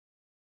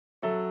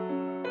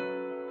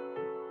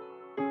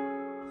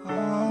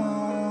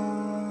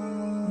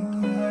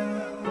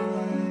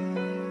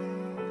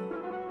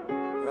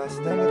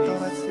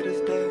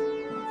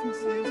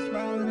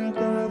smiling at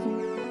the heaven.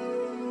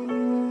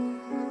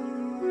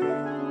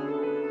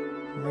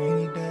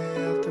 Rainy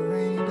day after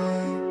rainy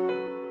day.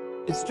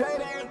 It's straight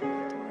A.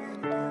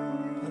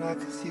 But I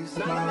can see you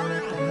smiling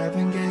at the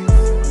heaven gate.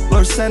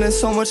 Lord sending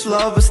so much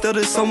love, but still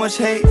there's so much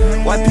hate.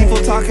 White people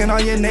talking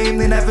on your name,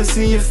 they never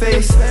seen your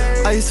face.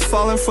 Ice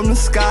falling from the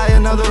sky,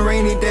 another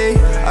rainy day.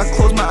 I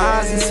close my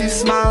eyes and see you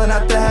smiling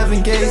at the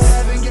heaven gates.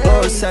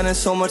 Lord sending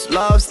so much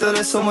love, still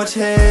there's so much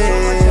hate.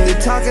 They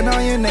talking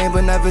on your name,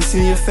 but never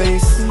see your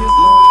face. Hey everyone,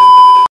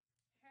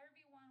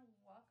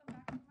 welcome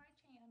back to my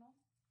channel.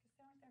 Just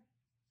stay right there.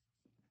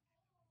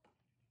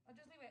 I'll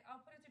just leave it. I'll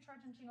put it to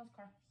charge in Chino's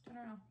car. Turn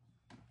around.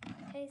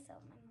 Okay, so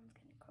my mom's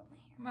gonna curl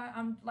my hair.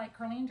 I'm like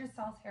curling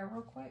Giselle's hair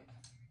real quick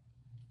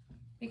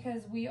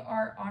because we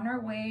are on our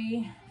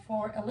way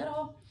for a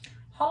little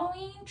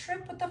Halloween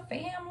trip with the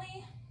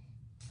family.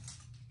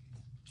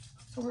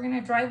 So we're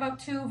gonna drive up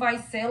to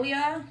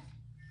Visalia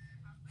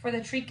for the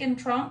Treek and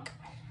Trunk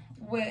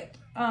with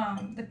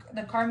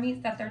the car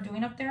meets that they're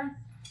doing up there.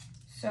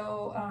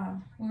 So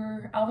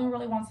Alvin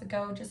really wants to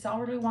go, Giselle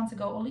really wants to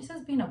go.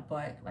 Elisa's being a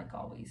butt, like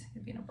always.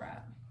 He's being a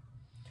brat.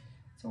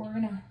 So we're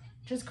gonna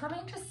just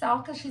curling Giselle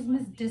because she's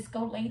Miss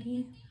Disco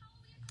Lady.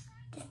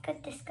 Disco,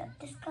 disco,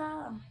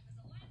 disco.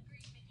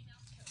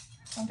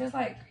 So I'm just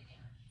like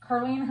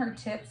curling her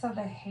tips of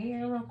the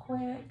hair real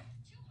quick.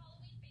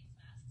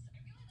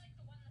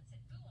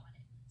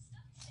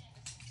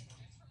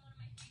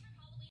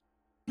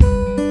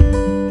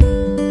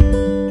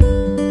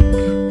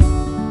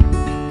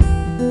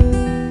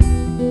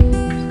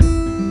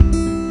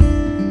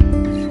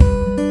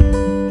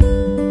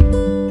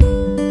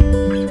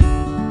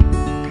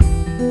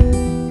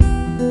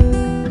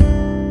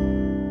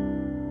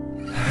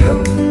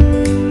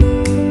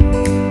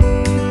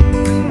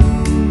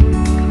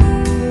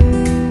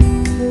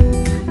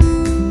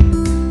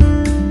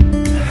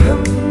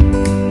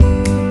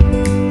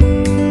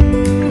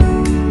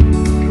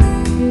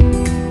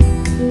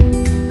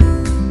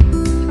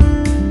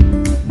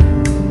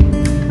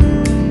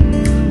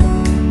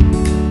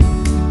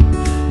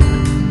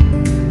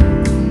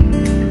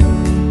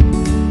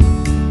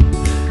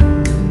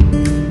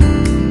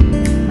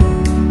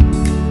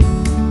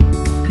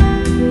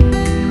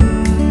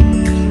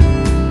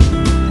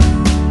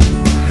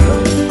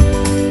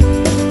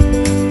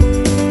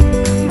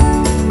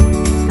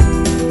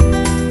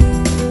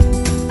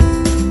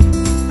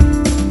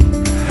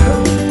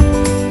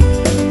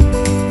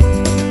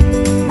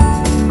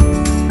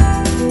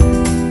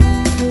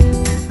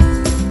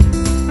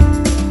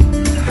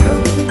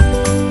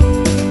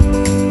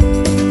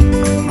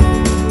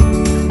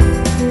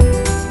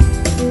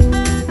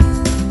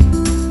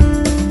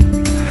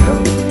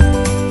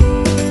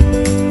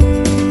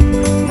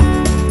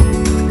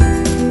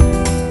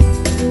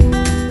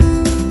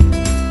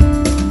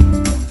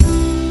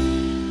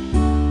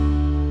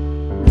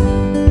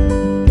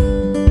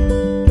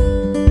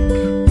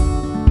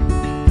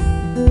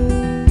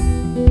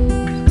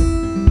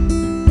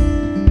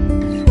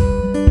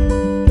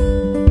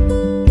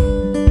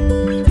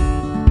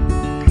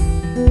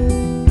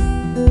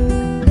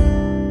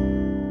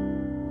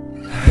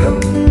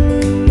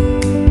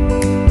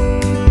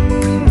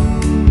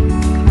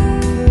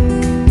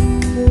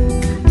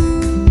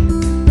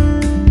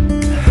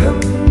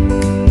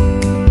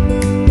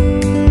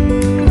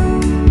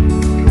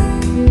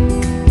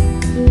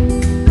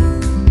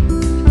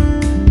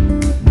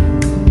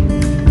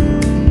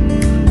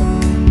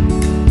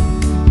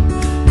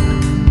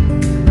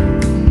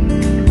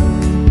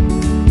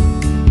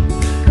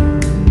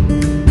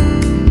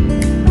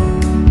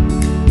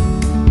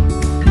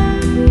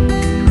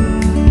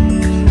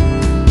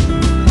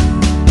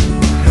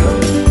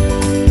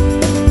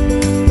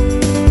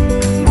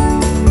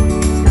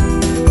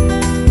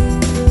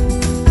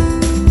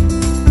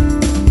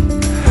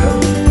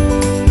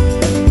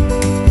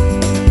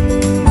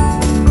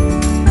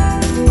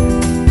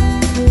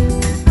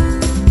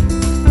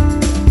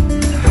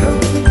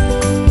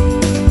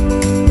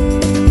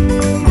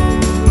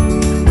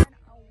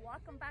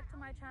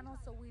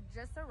 So we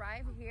just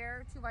arrived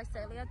here to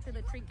Visalia to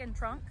the Treek and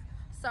Trunk.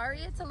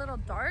 Sorry it's a little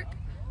dark,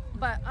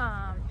 but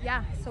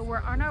yeah, so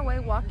we're on our way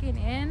walking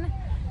in,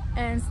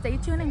 and stay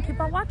tuned and keep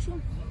on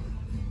watching.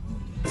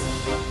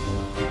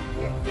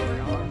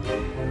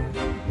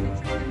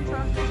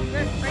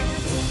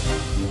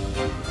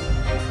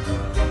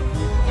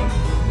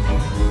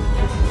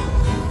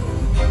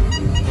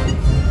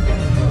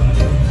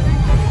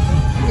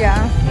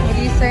 Yeah, what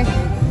do you say?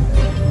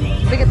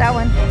 Look at that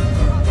one.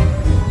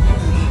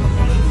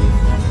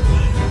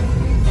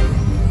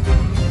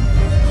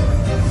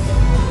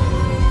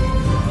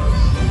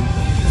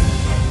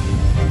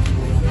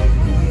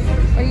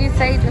 What do you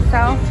say,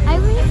 Giselle? I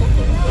really like it.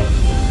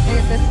 Look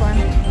at this one.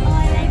 Oh, I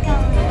like that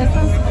one. This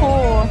one's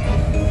cool.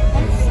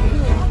 That's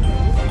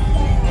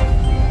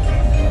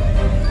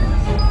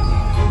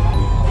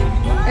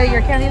cool. Hey,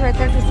 your candy's right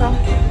there, Giselle.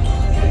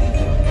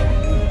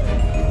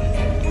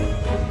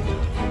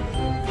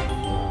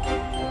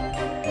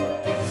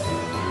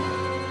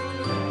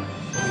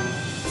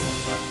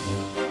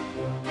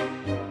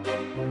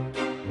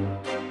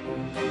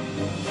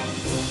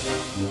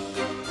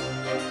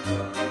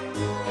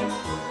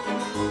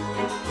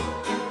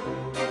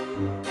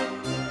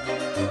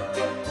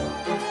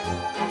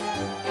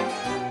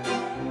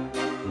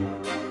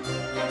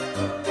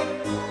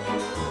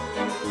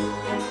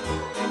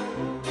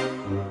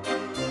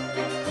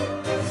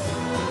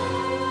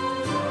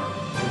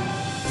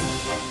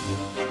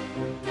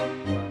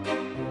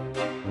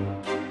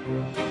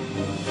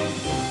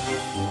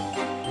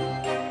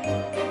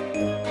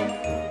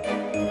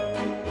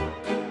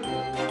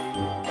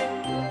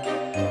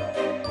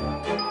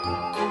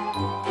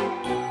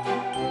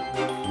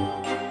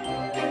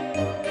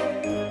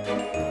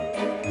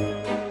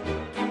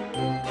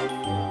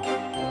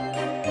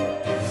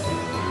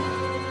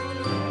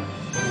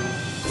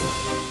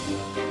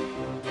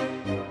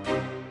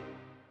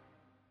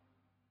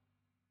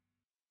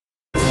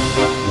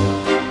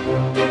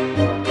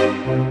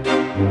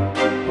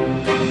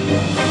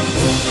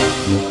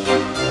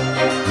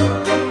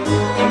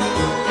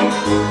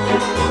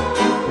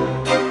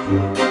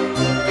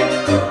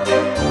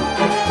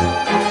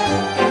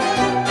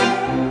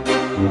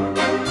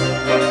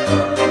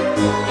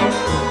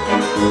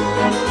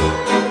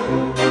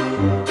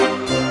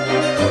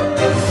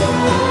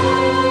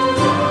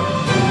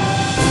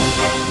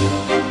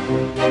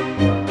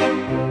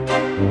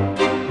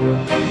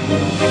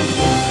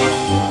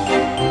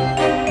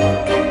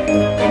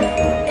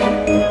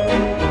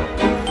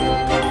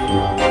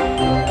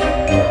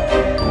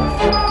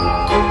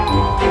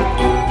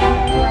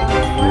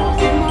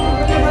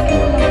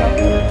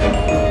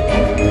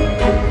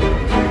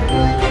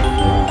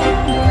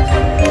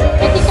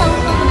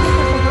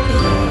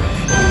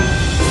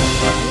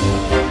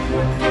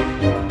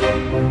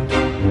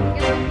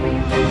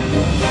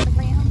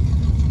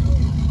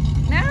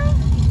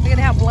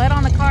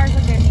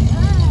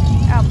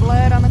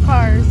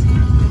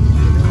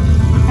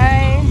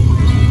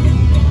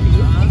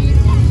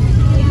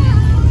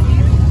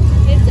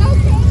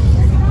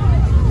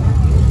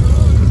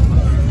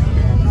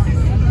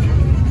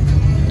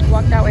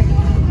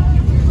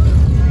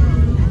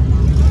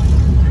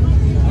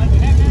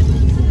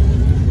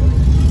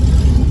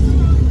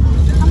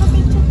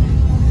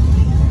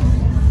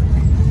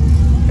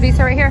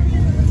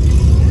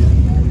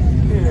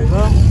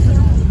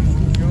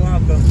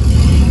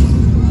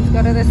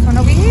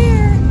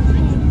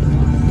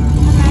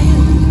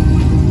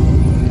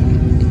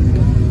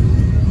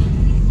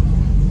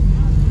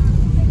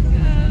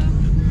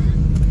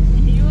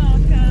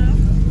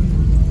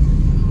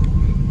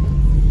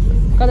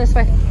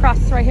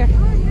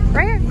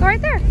 Go right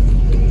there.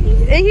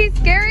 He's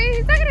scary.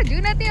 He's not gonna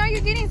do nothing. All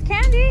you're getting is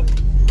candy.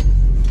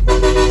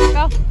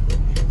 Go.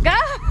 Go.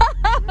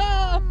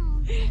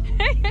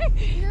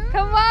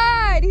 Come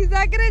on. He's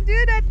not gonna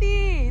do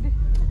nothing.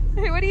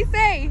 What do you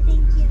say?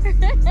 Thank you.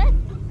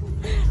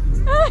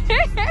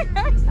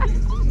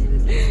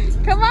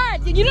 Come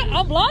on. You know,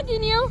 I'm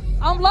vlogging you.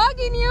 I'm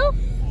vlogging you.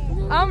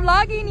 I'm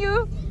vlogging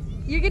you.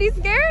 You getting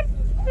scared?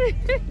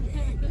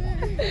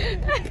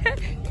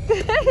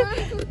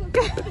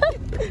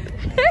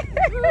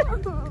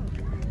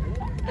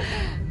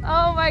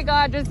 Oh my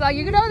God, just like,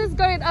 you know this is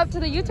going up to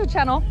the YouTube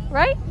channel,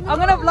 right? I'm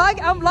gonna vlog,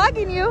 I'm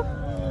vlogging you.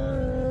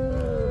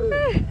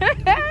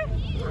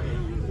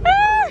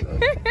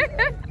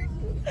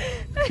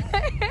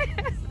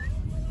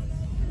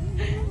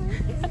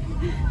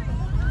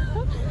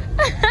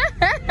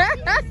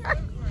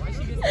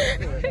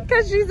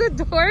 Because she's a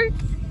dork.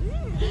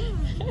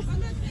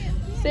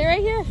 Stay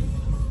right here.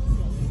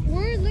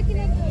 We're looking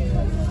at the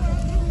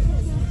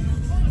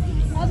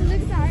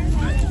look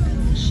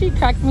at She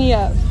cracked me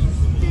up.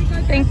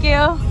 Thank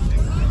you.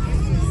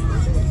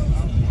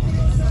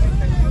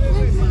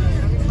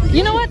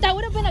 You know what? That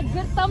would have been a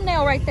good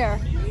thumbnail right there.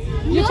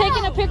 You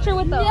taking a picture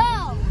with them.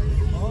 No.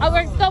 Oh,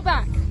 let's go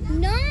back.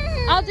 No.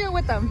 I'll do it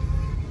with them.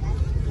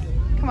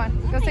 Come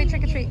on, go say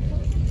trick or treat.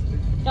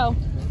 Go.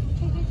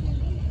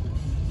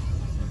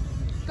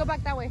 Let's go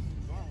back that way.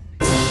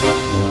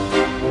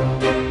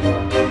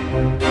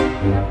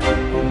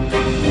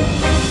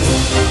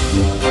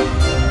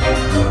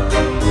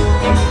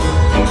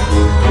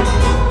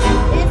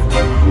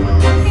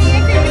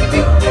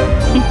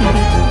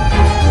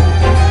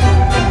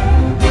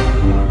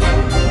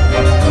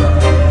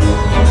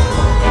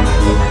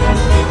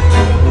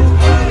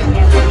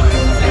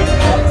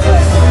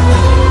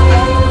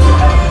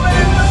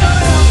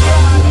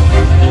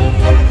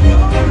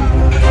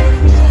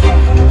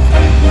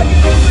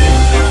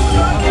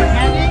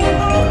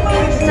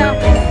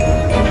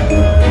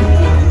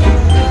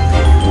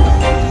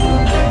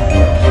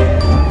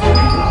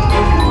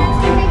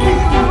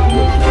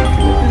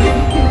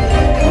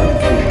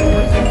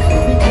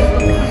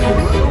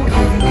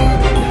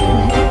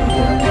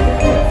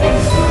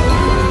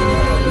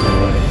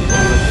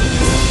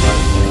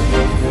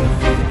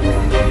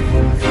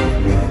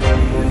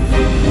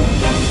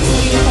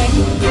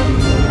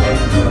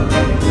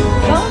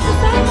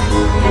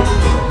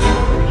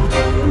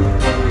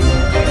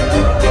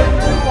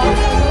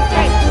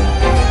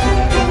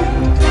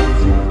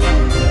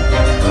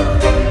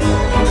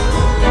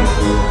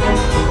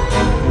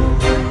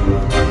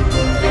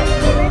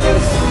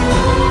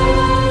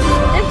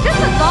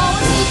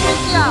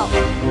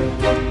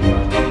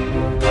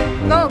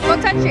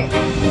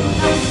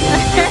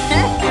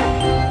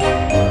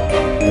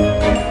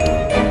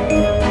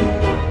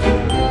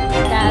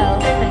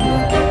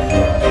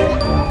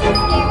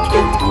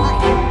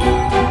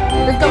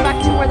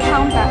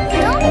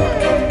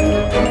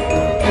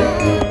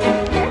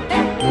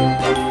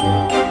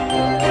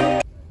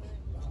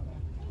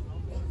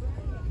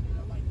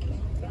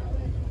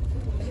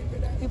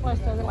 People are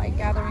still like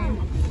gathering.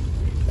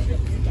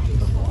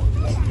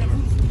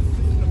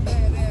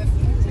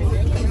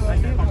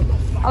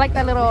 I like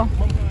that little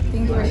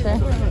thing right there.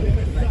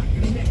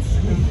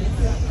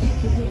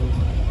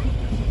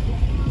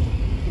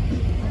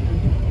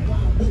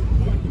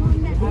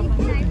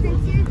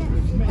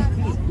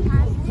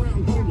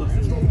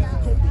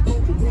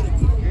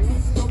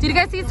 Did you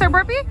guys see Sir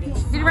Burpee?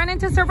 Did you run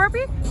into Sir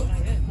Burpee?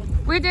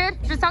 We did.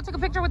 Giselle took a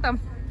picture with them.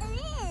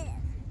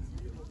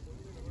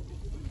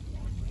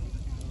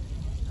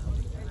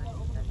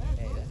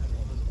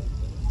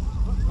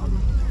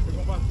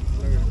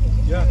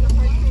 Yeah.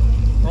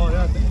 Oh,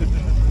 yeah.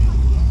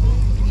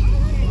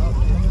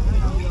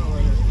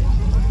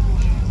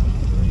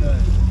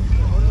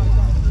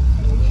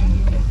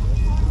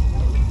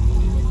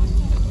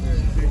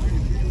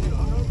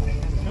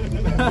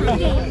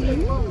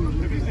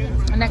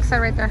 The next side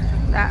right there.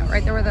 That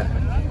right there where the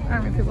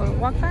army people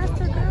walk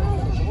faster, girl.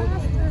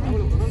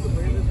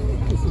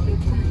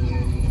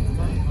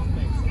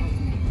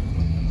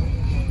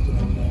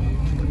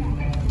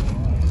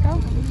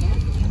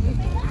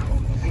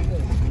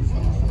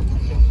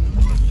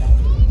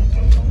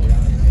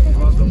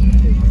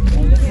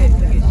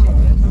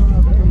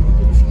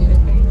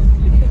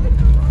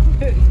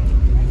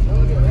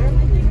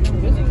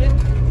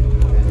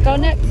 Go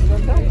next.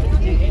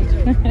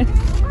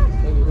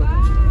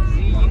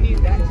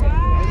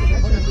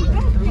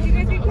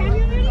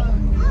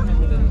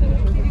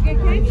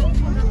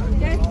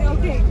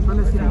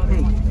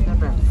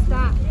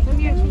 Stop. Come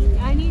here.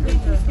 I need you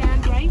to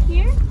stand right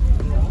here.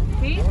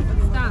 Okay?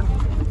 Stop.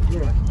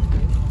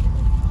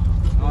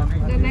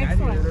 The next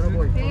one.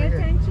 Pay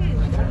attention.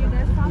 Okay,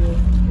 that's stop.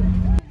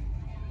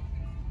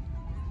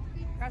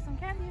 Got some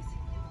candies.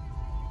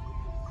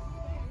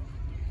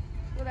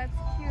 Oh, that's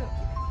cute.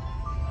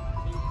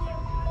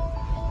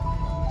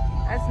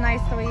 That's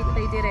nice the way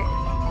they did it.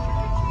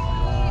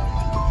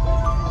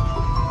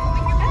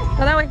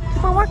 Go that way.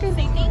 Keep on walking.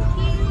 Say thank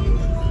you.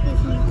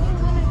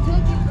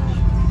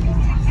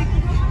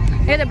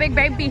 Hey, the big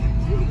baby.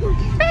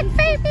 Big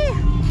baby.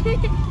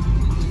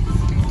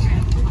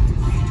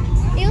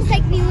 It was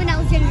like me when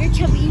I was younger,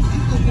 chubby.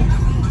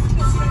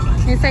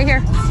 You stay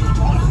here.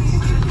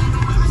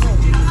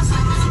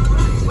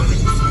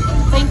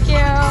 Thank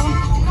you.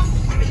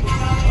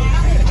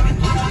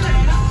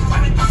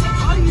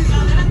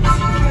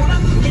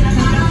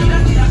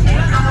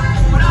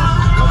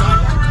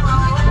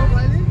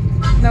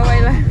 No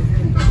baila.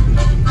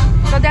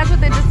 So that's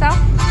what they just saw?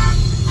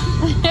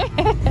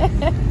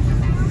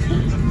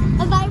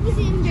 If I was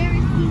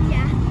embarrassing,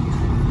 yeah.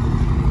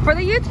 For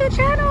the YouTube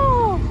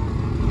channel.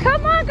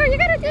 Come on, girl, you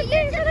gotta do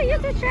things for the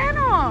YouTube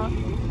channel.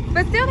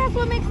 But still, that's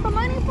what makes the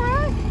money for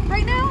us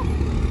right now.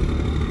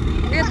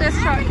 Look at this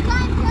truck. I'm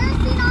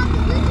embarrassing on the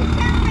YouTube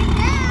channel right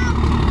now.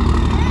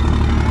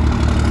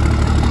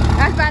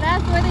 That's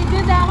badass the way they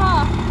did that,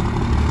 huh?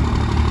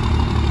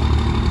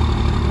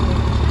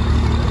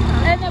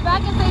 In the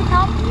back it says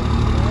help me.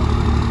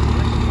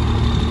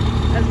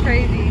 That's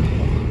crazy.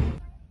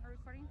 We're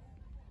recording.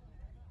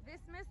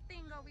 This Miss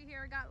thing over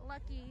here got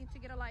lucky to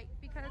get a light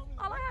because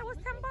all I had was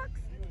 $10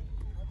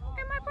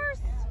 in my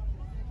purse.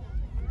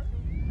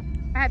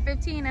 I had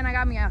 15 and I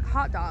got me a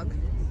hot dog.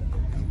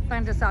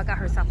 Glenda got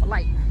herself a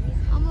light.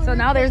 So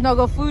now there's no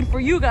go food for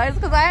you guys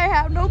because I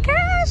have no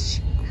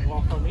cash.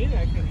 Well, for me,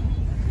 I can.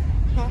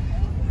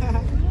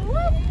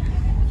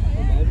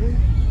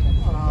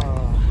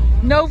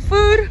 No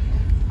food.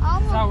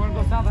 So we're gonna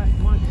go sell that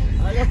much.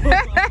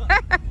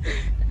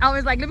 I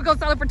was like, let me go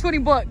sell it for 20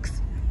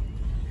 bucks.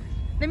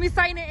 Let me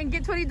sign it and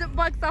get 20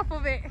 bucks off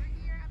of it. We're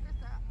here at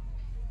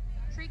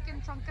this Treek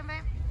and Trunk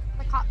event.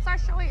 The cops are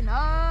showing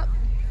up.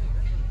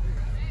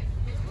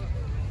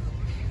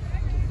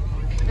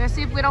 Let's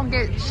see if we don't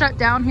get shut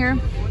down here.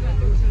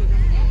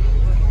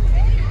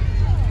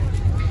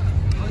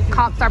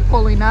 Cops are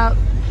pulling up.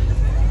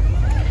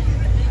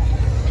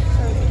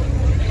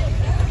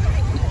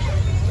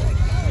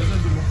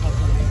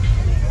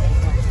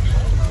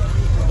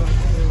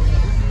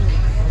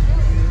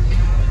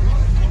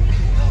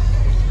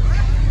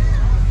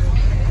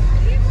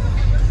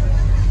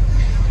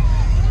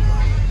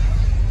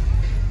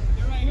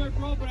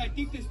 I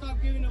think they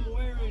stopped giving them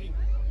away already.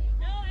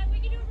 No, we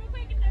can do it real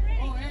quick if they're ready.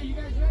 Oh, hey, you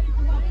guys ready?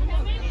 Come on, come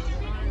on.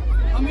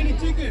 How many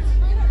tickets?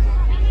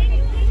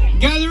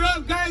 Gather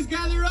up, guys,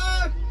 gather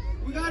up.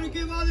 We gotta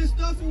give all this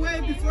stuff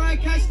away before I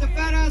catch the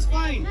fat ass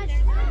fine.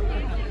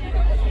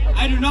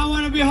 I do not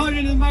want to be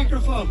holding the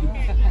microphone.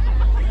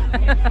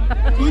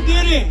 Who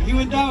did it? He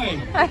went that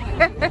way.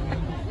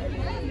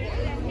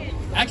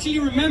 Actually,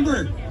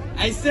 remember,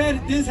 I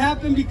said this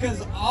happened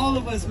because all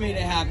of us made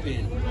it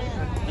happen.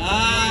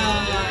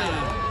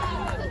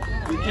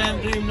 We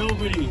can't blame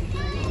nobody.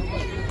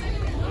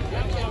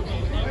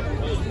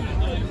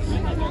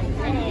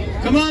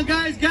 Come on,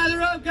 guys,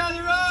 gather up,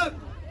 gather up.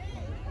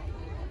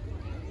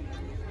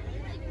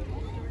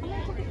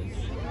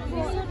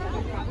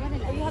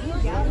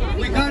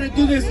 We gotta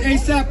do this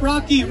ASAP,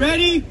 Rocky.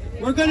 Ready?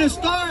 We're gonna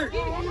start.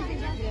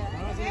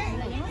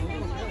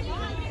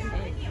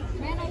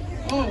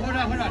 Oh, hold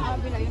on, hold on.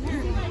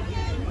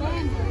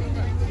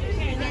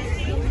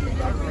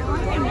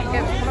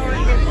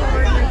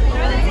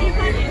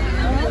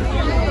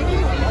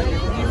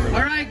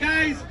 All right,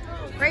 guys.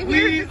 Right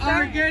here, we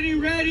are getting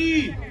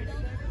ready.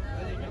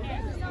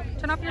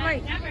 Turn off your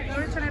light.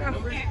 Turn it off.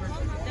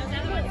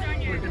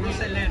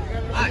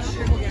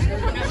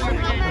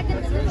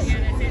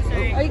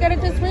 Oh, you gotta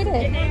just read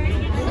it.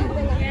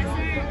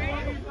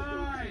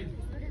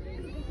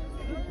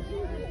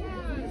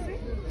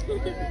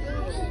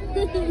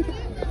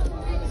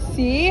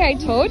 See, I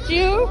told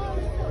you.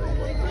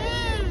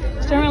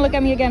 Turn around and look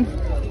at me again.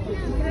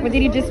 What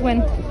did he just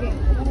win?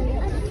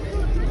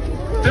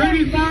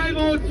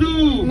 3502.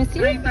 Let me see.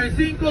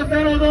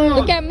 3502.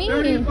 Look at me.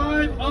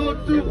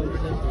 3502.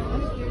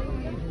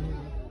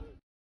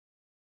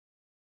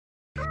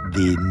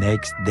 The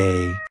next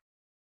day.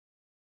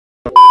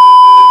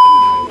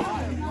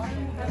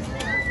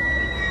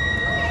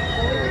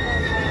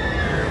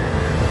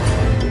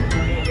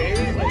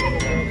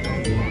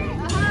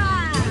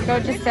 Go,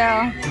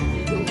 Giselle.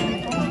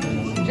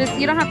 Just,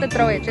 you don't have to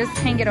throw it. Just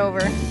hang it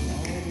over.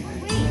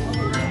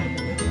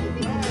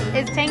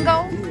 Is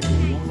Tango?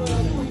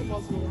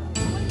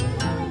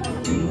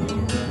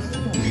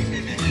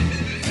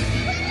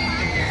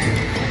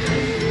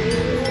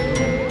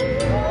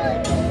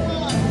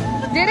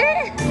 Did it?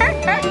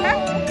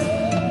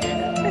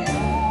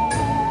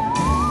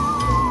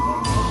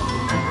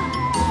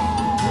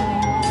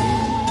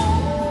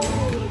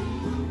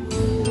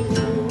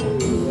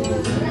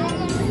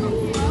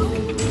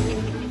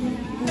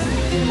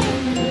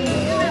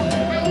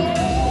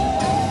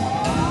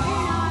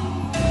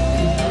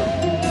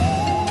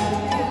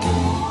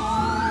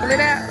 Look at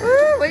that.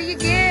 Ooh, what do you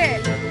get?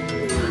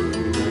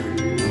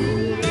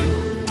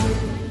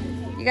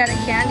 You got a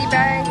candy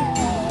bag?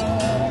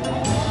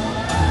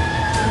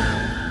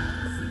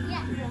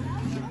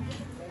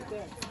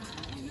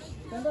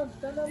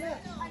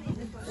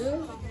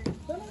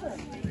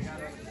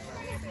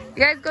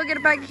 You guys go get a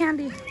bag of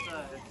candy.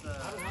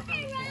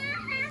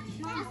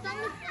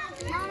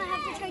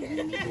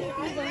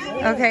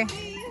 Okay,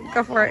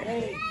 go for it.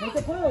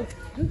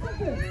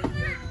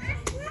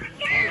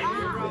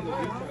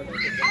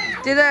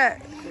 Do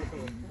that.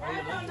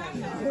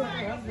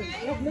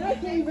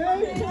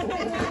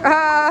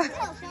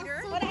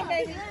 What up,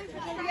 baby?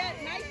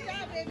 Nice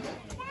job, baby.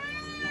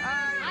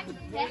 I'm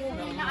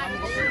definitely not.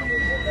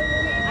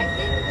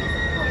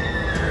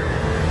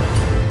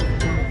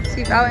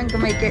 See if Alan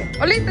can make it.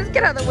 Oh, let's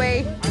get out of the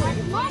way.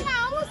 Mama, I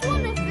almost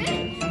want to finish.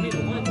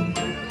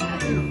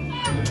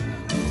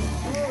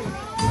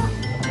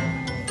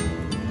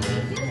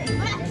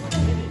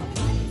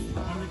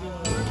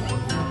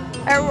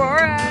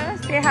 Aurora,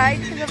 say hi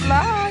to the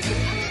vlog.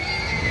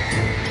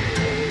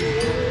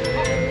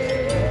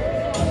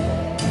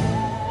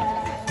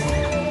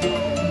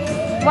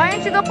 Why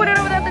don't you go put it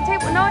over there at the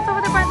table? No, it's over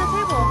there by the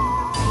table.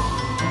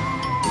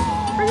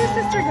 Where'd your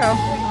sister go?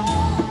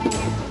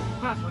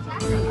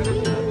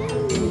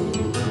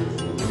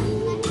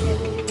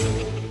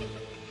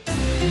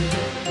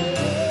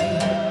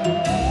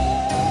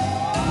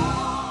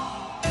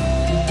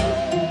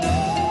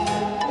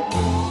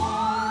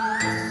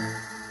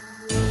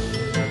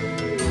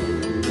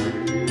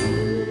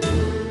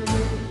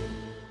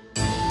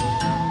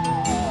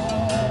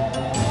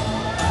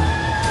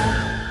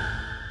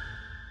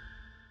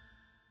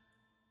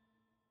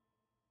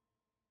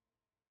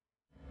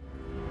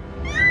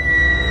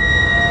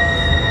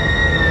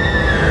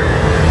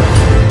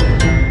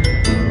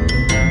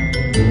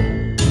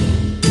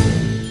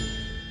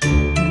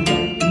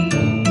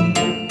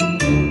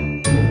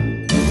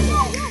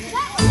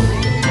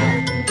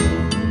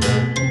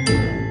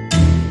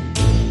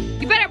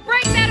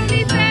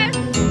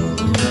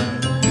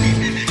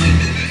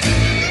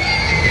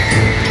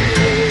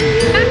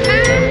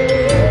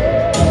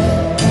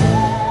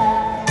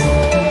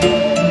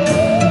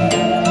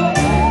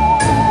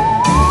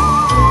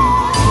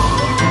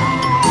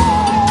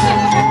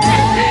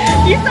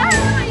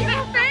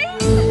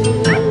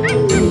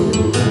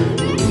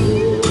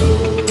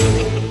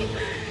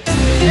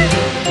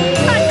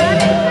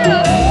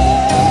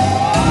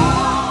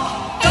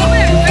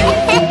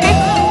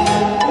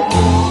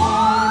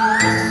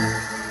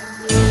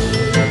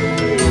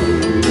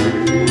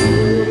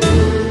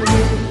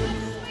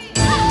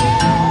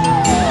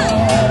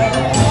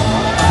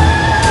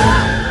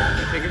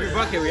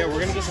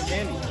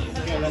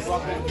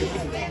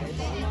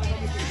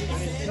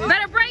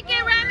 Better break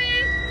it,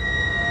 Remy!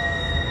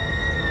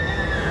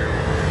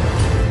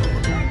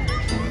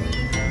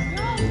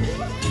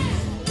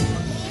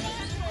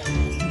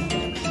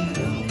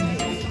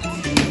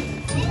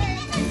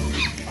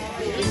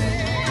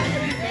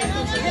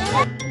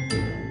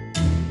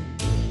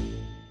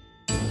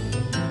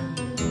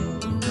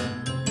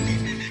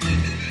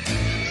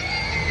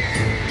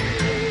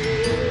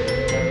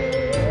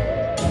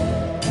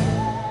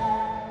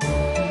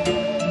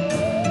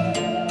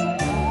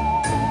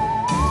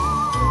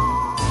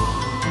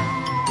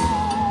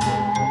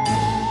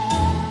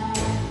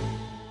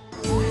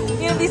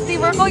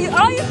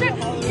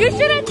 You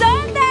should have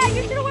done that.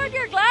 You should have worn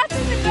your glasses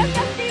and dressed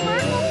up Steve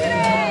Urkel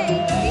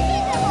today.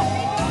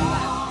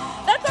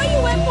 That's all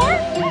you went for?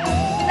 Yeah.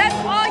 That's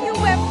all you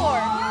went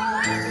for.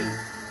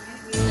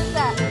 Just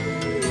that.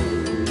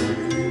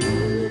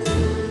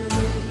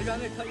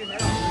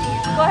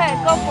 Go ahead,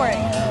 go for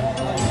it.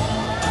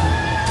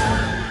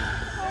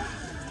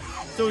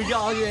 So we get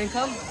all your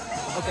income?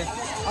 Okay,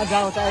 I'm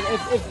down with that.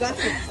 If that's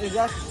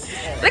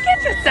Look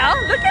at yourself.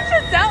 Look at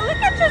yourself.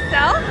 Look at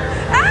yourself.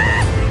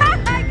 Ah!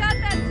 I got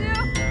that too.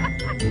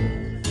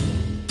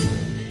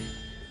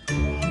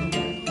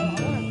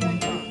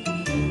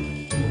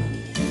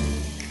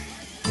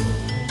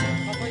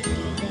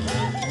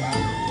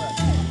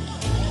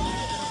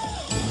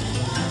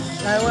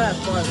 I went as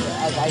far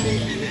as I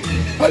did.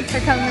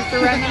 Here comes Mr.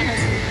 Remy.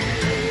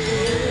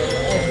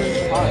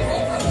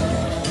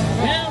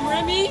 Damn,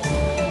 Remy!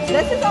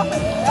 This is off the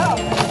shelf.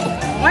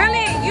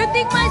 Really? You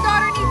think my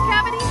daughter needs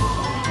cavities?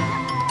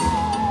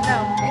 No.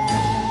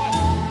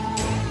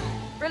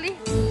 Really?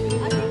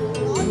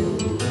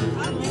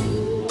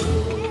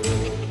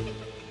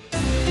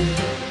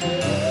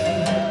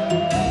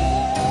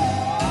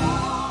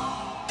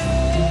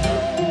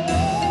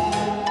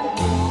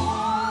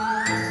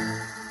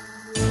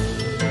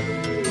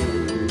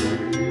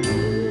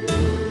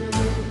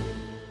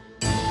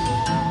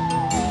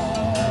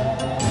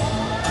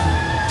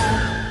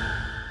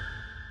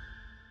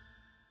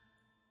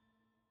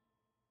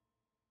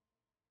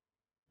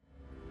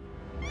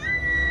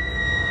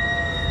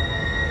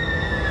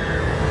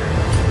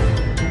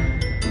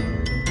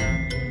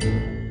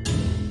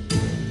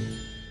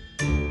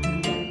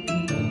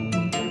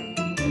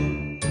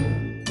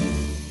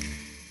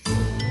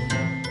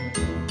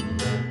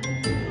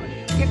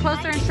 Get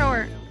closer and show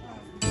her.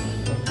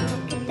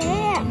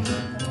 Damn.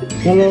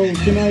 Hello,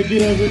 can I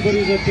get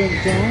everybody's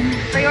attention?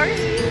 For yours?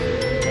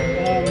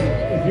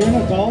 If you're an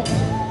adult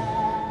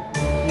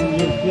and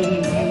you're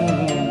feeling kind of,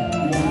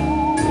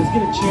 let's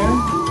get a chair.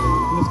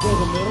 Let's go to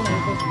the middle and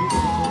let's meet the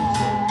chairs.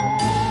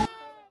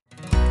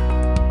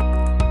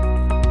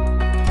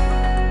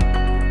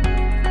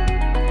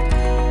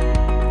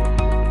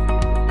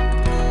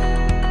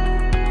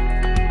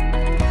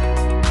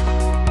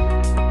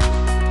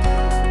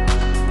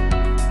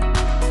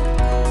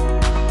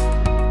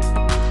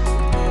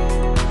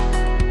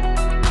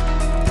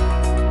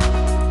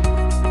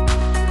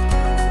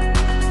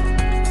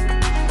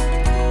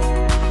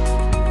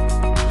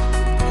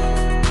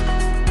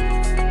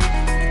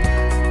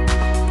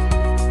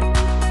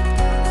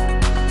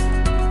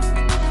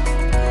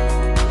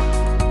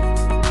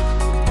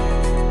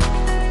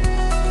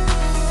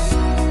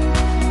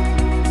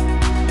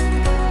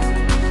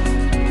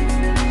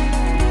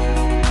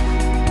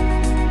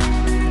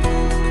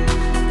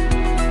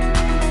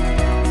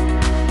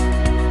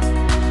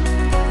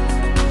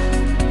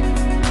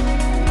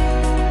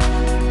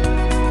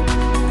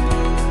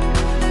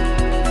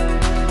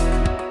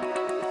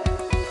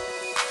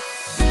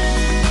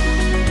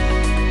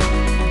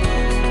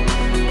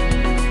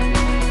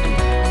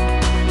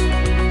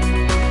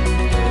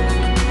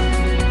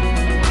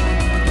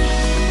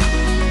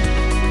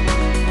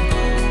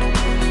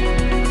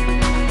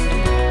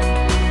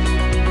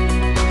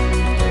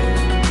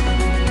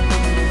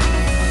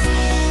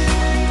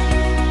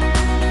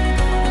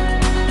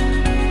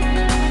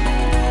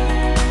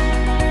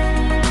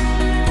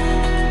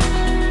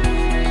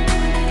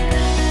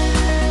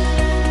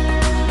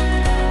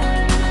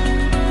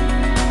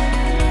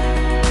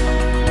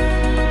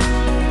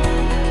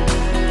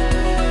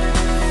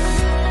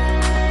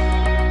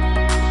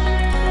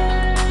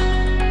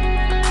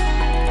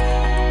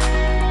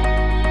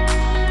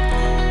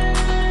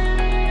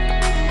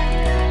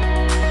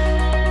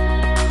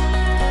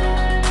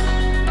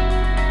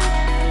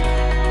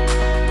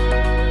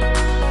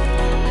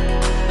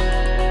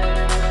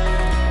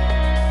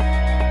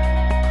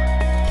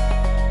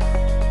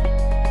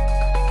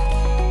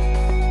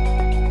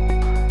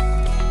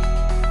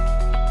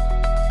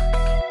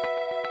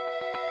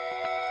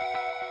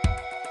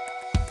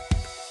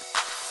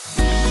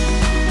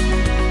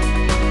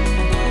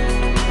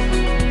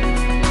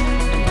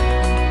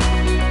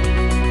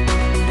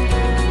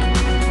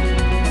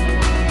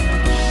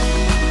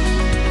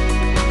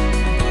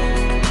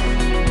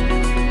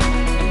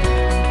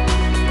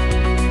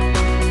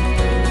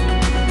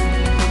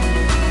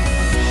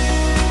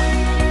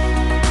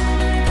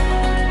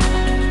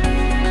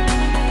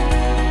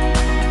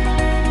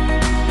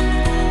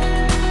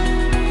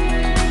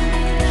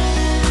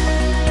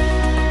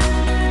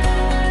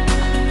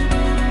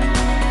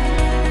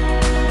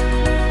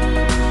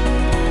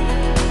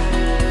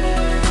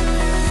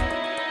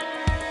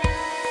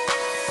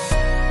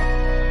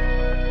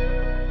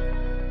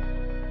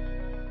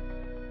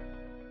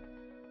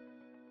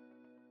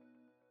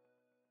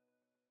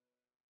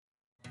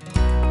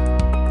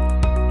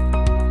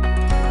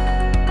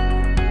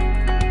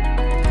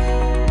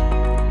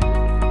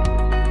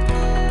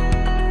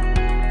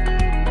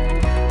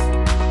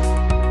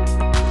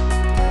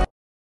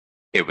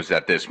 It was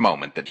at this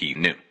moment that he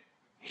knew.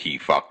 He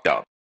fucked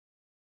up.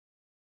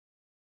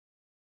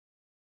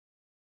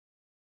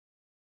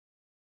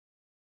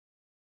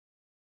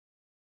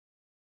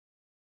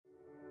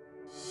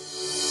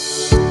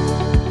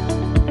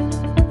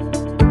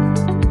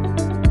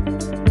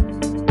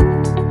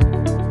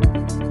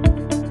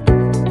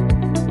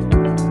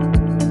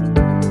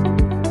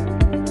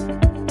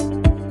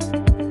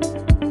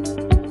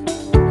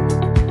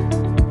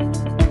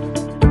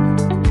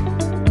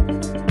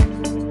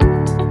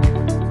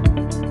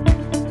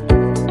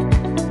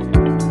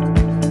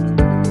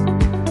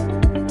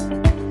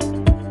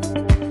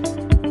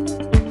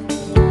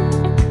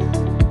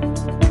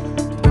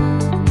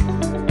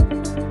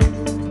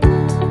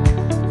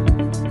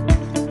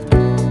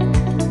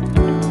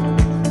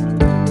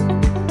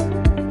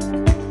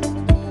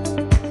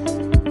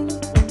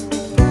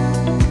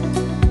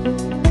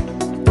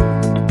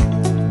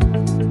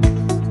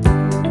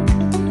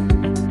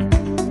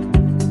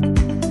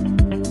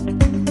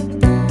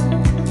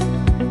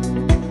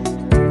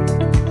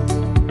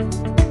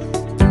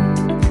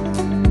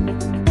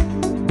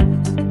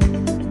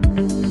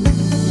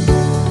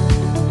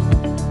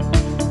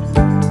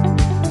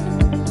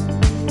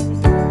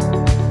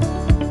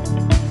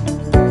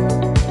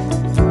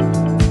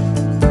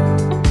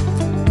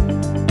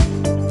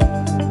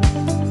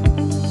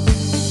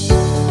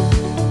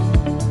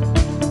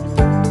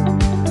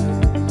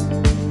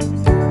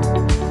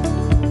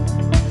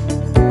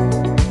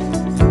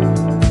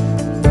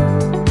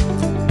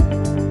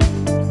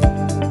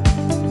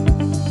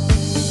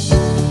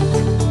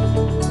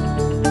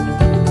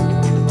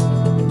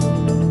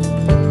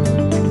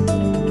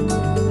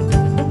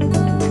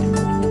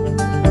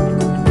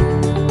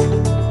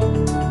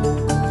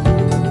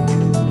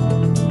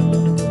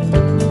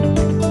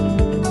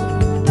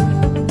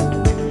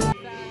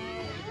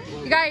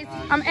 Guys,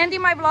 I'm ending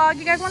my vlog.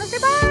 You guys want to say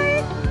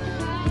bye?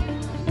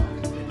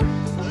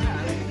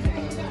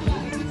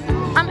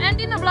 I'm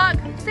ending the vlog.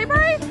 Say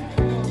bye.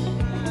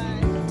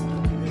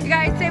 You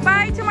guys say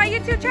bye to my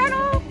YouTube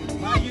channel.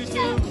 Bye,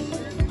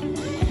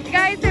 YouTube. You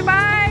guys say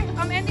bye.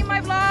 I'm ending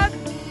my vlog.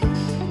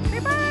 Say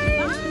bye.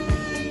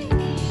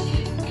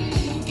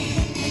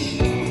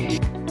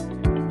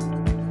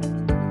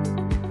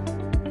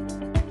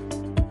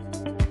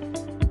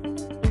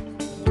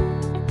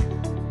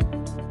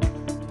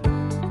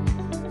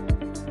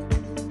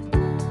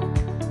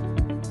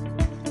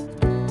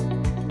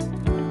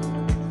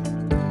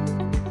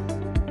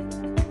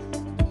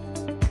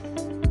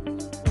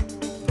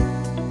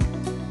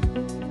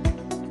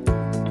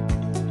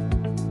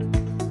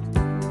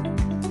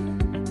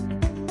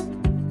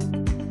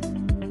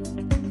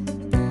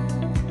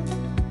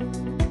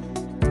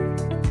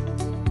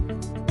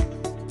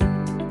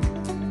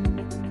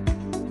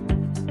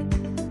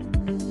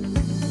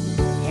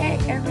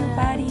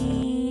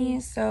 Everybody,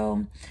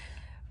 so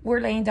we're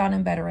laying down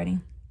in bed already.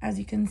 As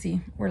you can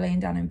see, we're laying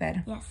down in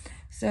bed. Yes.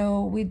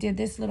 So we did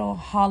this little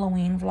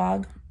Halloween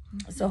vlog.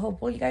 So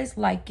hopefully you guys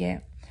like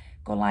it.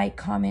 Go like,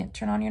 comment,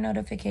 turn on your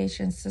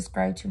notifications,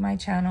 subscribe to my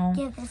channel.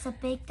 Give us a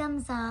big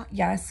thumbs up.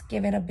 Yes,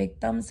 give it a big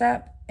thumbs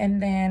up.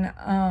 And then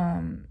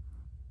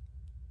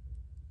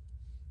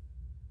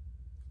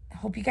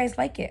hope you guys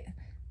like it.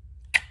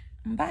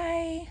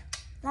 Bye.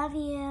 Love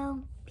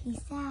you. Peace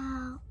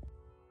out.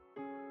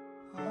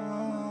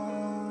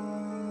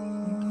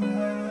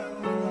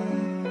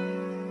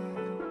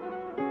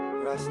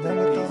 I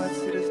never thought I'd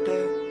see this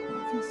day.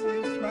 I can see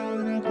you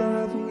smiling at the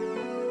heaven.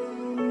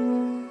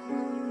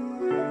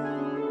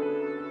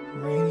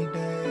 Rainy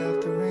day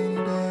after rainy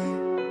day.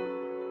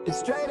 It's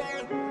straight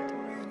in.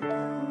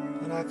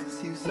 But I can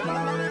see you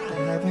smiling at the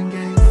heaven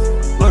gate.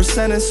 Lord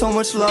sending so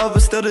much love,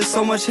 but still there's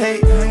so much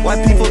hate.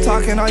 White people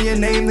talking on your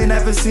name, they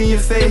never see your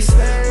face.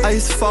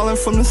 Ice falling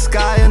from the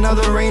sky,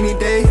 another rainy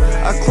day.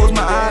 I close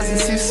my eyes and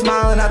see you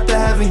smiling at the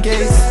heaven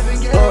gates.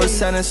 Lord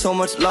sending so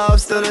much love,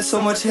 still there's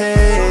so much hate.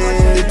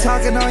 They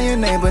talking on your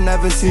name, but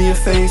never see your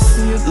face.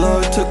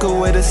 Lord took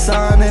away the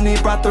sun and he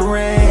brought the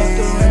rain.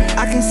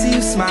 I can see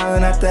you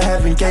smiling at the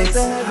heaven gates.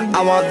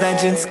 I want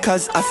vengeance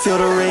cause I feel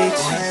the rage.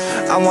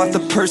 I want the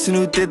person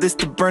who did this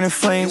to burn in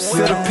flames.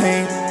 Feel the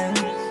pain,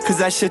 cause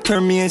that shit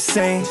turned me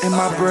insane. In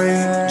my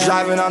brain,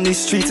 driving on these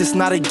streets, it's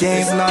not a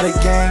game, it's not a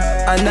game.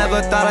 I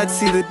never thought I'd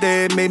see the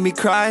day it made me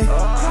cry.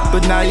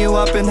 But now you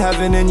up in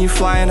heaven and you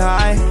flying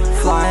high,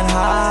 flying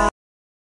high.